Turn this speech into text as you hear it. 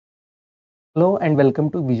Hello and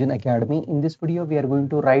welcome to Vision Academy. In this video, we are going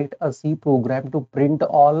to write a C program to print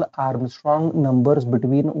all Armstrong numbers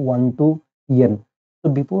between 1 to n.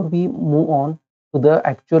 So before we move on to the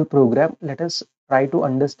actual program, let us try to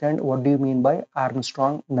understand what do you mean by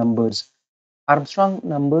Armstrong numbers. Armstrong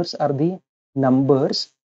numbers are the numbers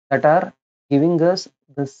that are giving us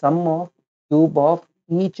the sum of cube of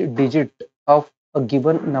each digit of a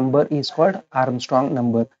given number is called Armstrong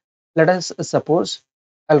number. Let us suppose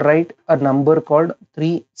I'll write a number called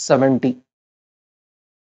 370.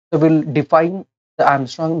 So we'll define the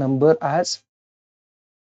Armstrong number as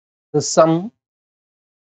the sum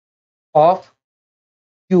of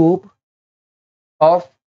cube of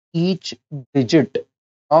each digit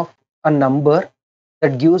of a number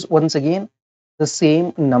that gives once again the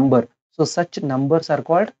same number. So such numbers are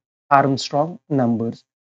called Armstrong numbers.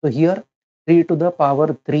 So here 3 to the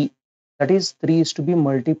power 3, that is 3 is to be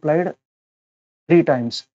multiplied 3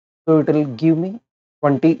 times. So it will give me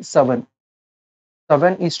 27.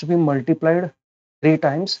 7 is to be multiplied 3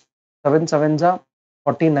 times. 7 sevens are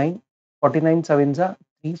 49. 49 sevens are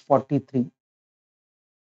 343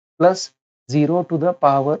 plus 0 to the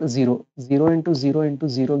power 0. 0 into 0 into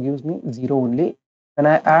 0 gives me 0 only. When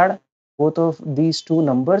I add both of these two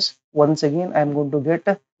numbers, once again I am going to get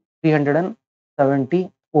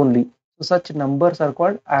 370 only. So such numbers are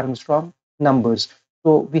called Armstrong numbers.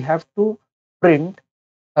 So we have to print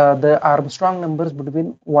the Armstrong numbers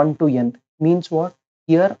between 1 to n. Means what?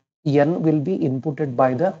 Here n will be inputted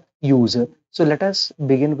by the user. So let us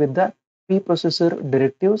begin with the preprocessor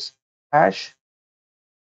directives. Hash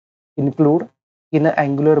include, in an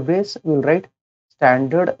angular base we'll write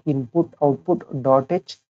standard input output dot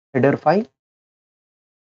h header file.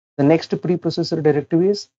 The next preprocessor directive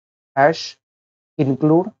is hash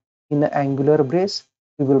include, in an angular brace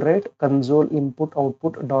we will write console input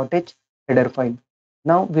output dot h header file.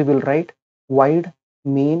 Now we will write void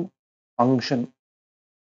main function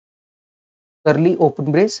curly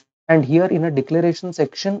open brace, and here in a declaration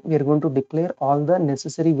section we are going to declare all the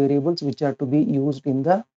necessary variables which are to be used in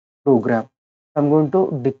the program. I'm going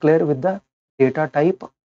to declare with the data type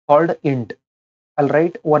called int. I'll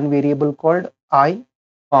write one variable called I,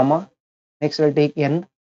 comma, next I'll take n,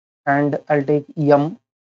 and I'll take m,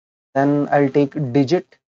 then I'll take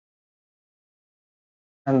digit,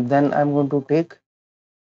 and then I'm going to take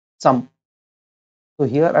sum. So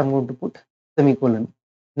here I'm going to put semicolon.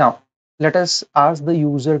 Now let us ask the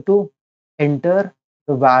user to enter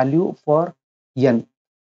the value for n.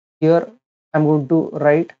 Here I'm going to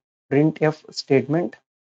write printf statement.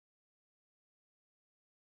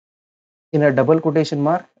 In a double quotation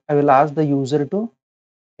mark, I will ask the user to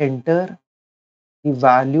enter the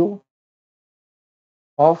value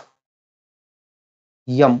of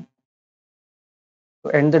m.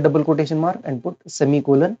 So end the double quotation mark and put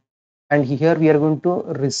semicolon. And here we are going to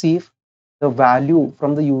receive the value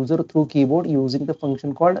from the user through keyboard using the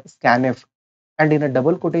function called scanf. And in a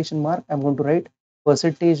double quotation mark, I'm going to write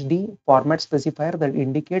percentage %d format specifier that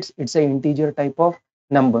indicates it's an integer type of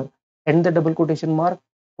number. End the double quotation mark,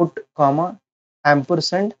 put comma,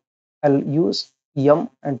 ampersand. I'll use m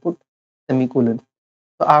and put semicolon.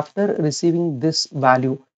 So after receiving this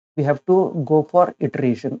value, we have to go for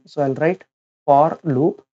iteration. So I'll write for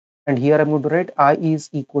loop, and here I'm going to write I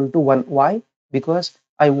is equal to 1. Why? Because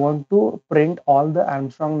I want to print all the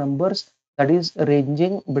Armstrong numbers that is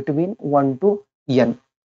ranging between 1 to n.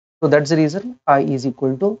 So that's the reason I is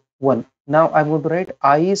equal to 1. Now I'm going to write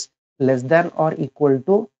I is less than or equal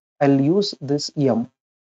to, I'll use this m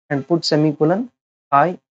and put semicolon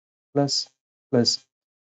I plus plus.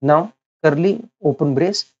 Now curly open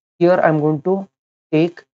brace. Here I'm going to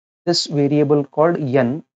take this variable called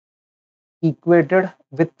n equated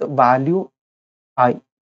with value I.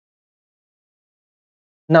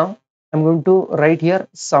 Now I'm going to write here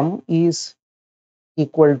sum is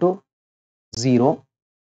equal to 0,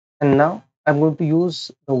 and now I'm going to use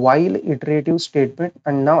the while iterative statement,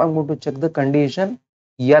 and now I'm going to check the condition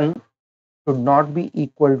n should not be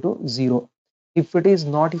equal to 0. If it is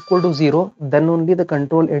not equal to 0, then only the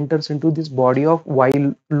control enters into this body of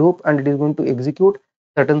while loop, and it is going to execute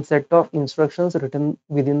certain set of instructions written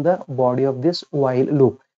within the body of this while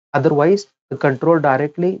loop. Otherwise, the control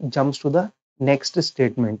directly jumps to the next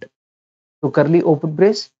statement. So curly open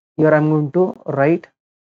brace, here I'm going to write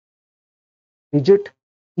digit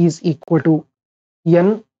is equal to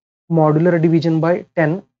n modular division by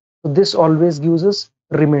 10. So this always gives us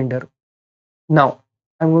remainder. Now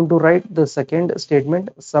I'm going to write the second statement,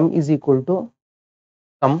 sum is equal to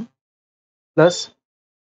sum plus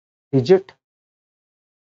digit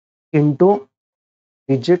into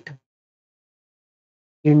digit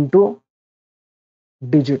into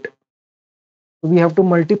digit. So we have to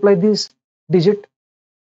multiply this digit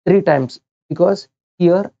 3 times, because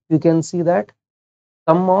here you can see that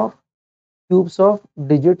sum of cubes of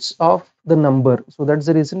digits of the number. So that's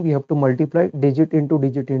the reason we have to multiply digit into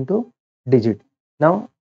digit into digit. Now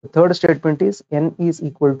the third statement is n is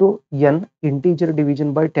equal to n integer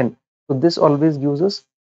division by 10. So this always gives us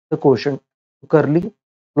the quotient, curly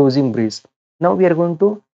closing brace. Now we are going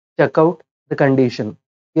to check out the condition.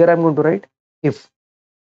 Here I'm going to write if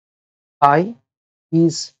I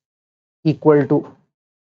is equal to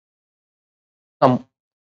sum.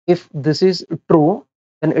 If this is true,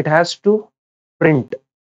 then it has to print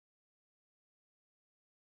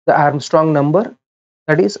the Armstrong number,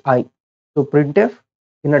 that is I. So printf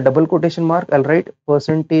in a double quotation mark, I'll write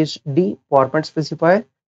percentage %d format specifier,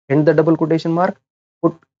 end the double quotation mark,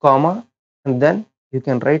 put comma, and then you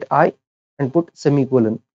can write I and put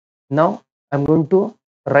semicolon. Now I'm going to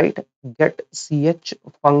write get ch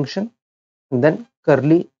function and then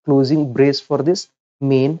curly closing brace for this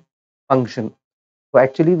main function. So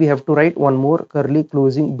actually we have to write one more curly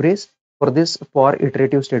closing brace for this for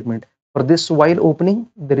iterative statement. For this while opening,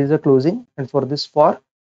 there is a closing, and for this for,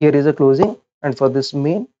 here is a closing, and for this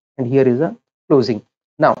main, and here is a closing.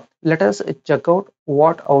 Now let us check out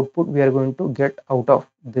what output we are going to get out of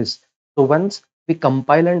this. So once we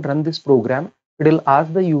compile and run this program, it will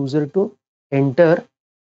ask the user to enter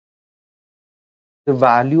the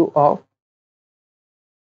value of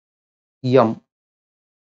yum.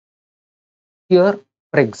 Here,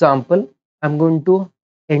 for example, I'm going to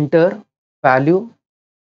enter value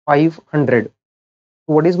 500.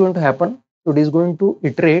 What is going to happen? So it is going to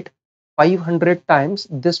iterate 500 times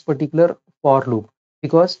this particular for loop,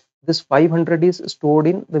 because this 500 is stored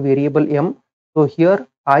in the variable m. So here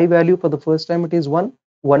I value for the first time it is 1.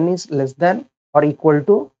 1 is less than or equal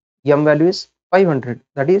to m value is 500.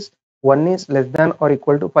 That is 1 is less than or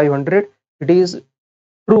equal to 500. It is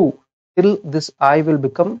true till this I will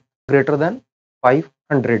become greater than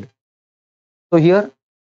 500. So here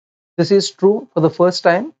this is true for the first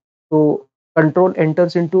time. So control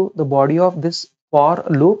enters into the body of this for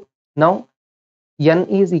loop. Now n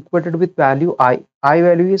is equated with value I. I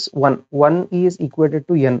value is 1. 1 is equated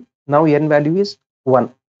to n. Now n value is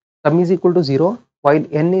 1. Sum is equal to 0 while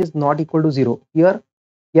n is not equal to 0. Here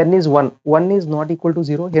n is 1. 1 is not equal to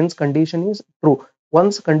 0. Hence condition is true.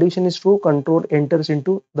 Once condition is true, control enters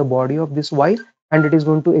into the body of this while, and it is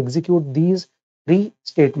going to execute these three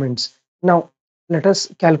statements. Now let us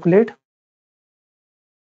calculate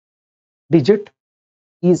digit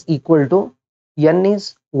is equal to n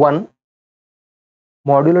is 1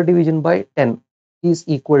 modular division by 10 is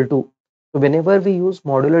equal to. So whenever we use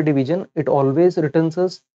modular division, it always returns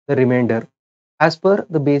us the remainder. As per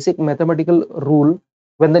the basic mathematical rule,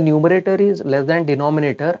 when the numerator is less than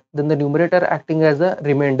denominator, then the numerator acting as a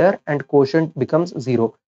remainder and quotient becomes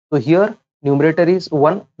 0. So here numerator is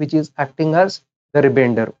 1, which is acting as the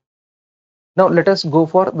remainder. Now let us go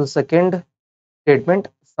for the second statement,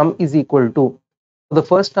 sum is equal to. For the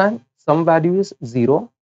first time, sum value is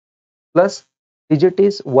 0 plus digit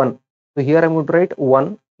is 1. So here I'm going to write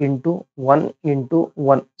 1 into 1 into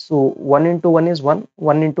 1. So 1 into 1 is 1.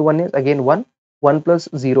 1 into 1 is again 1. 1 plus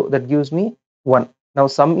 0, that gives me 1. Now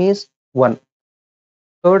sum is 1.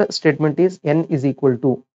 Third statement is n is equal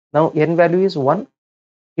to. Now n value is 1.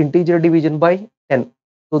 Integer division by 10.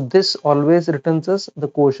 So this always returns us the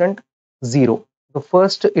quotient 0. The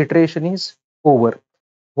first iteration is over.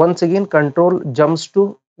 Once again control jumps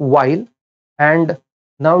to while, and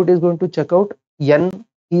now it is going to check out n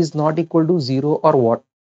is not equal to 0 or what.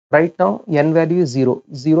 Right now n value is 0.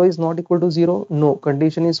 0 is not equal to 0. No,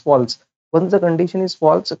 condition is false. Once the condition is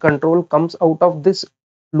false, control comes out of this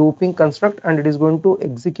looping construct and it is going to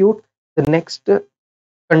execute the next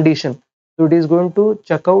condition. So it is going to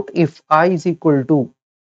check out if I is equal to,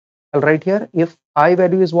 I'll write here if I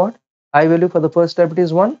value is what? I value for the first step it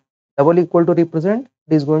is 1, double equal to represent,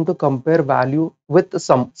 it is going to compare value with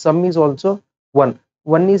sum. Sum is also 1.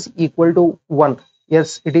 1 is equal to 1.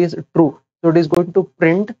 Yes, it is true. So it is going to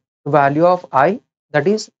print the value of I, that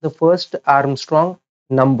is the first Armstrong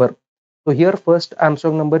number. So here first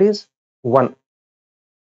Armstrong number is 1.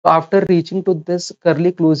 So after reaching to this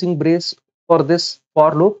curly closing brace for this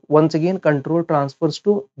for loop, once again control transfers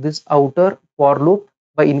to this outer for loop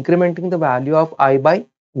by incrementing the value of I by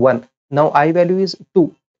 1. Now I value is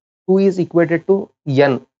 2. 2 is equated to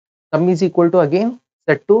n. Sum is equal to again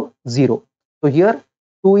set to 0. So here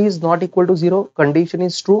 2 is not equal to 0. Condition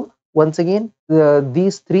is true. Once again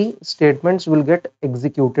these three statements will get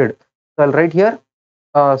executed. So I'll write here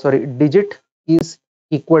digit is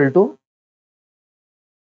equal to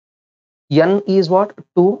n is what?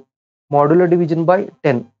 2 modular division by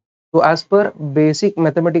 10. So as per basic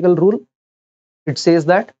mathematical rule, it says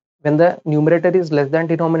that when the numerator is less than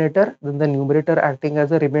denominator, then the numerator acting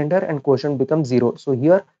as a remainder and quotient becomes 0. So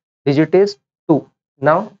here digit is 2.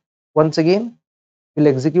 Now once again we'll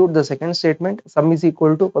execute the second statement. Sum is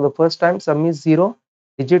equal to, for the first time sum is 0,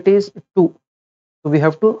 digit is 2. So we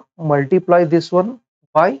have to multiply this one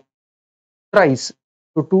by thrice.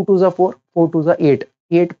 So 2 to the 4, 4 to the 8.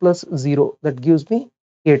 8 plus 0, that gives me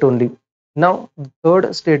 8 only. Now the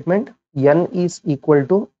third statement, n is equal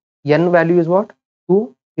to, n value is what?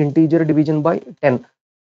 2 integer division by 10.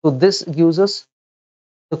 So this gives us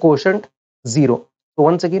the quotient 0. So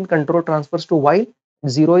once again control transfers to while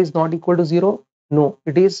 0 is not equal to 0. No,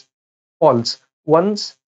 it is false.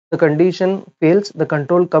 Once the condition fails, the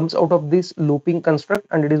control comes out of this looping construct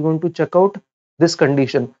and it is going to check out this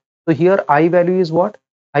condition. So here I value is what?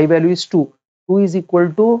 I value is 2. 2 is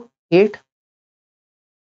equal to 8.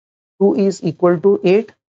 2 is equal to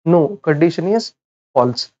 8. No, condition is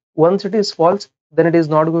false. Once it is false, then it is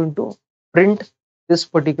not going to print this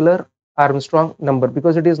particular Armstrong number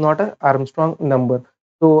because it is not an Armstrong number.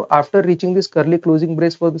 So after reaching this curly closing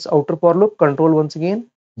brace for this outer for loop, control once again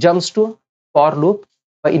jumps to for loop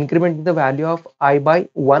by incrementing the value of I by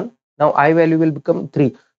 1. Now I value will become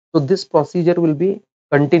 3. So this procedure will be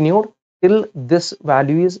continued till this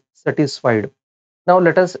value is satisfied. Now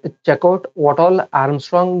let us check out what all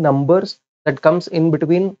Armstrong numbers that comes in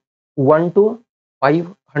between 1 to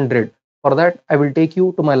 500. For that, I will take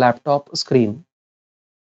you to my laptop screen.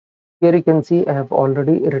 Here you can see I have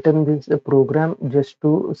already written this program just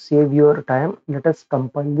to save your time. Let us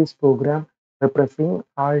compile this program by pressing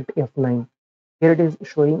Alt F9. Here it is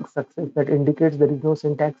showing success, that indicates there is no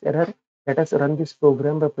syntax error. Let us run this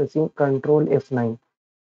program by pressing Ctrl F9.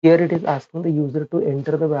 Here it is asking the user to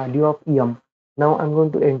enter the value of m. Now I'm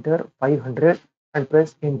going to enter 500 and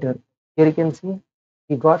press enter. Here you can see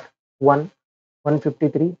he got 1,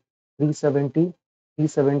 153, 370,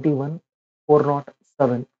 371,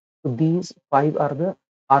 407. So these 5 are the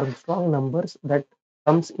Armstrong numbers that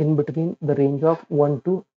comes in between the range of 1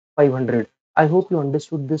 to 500. I hope you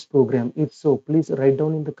understood this program. If so, please write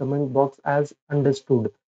down in the comment box as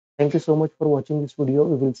understood. Thank you so much for watching this video.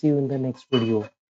 We will see you in the next video.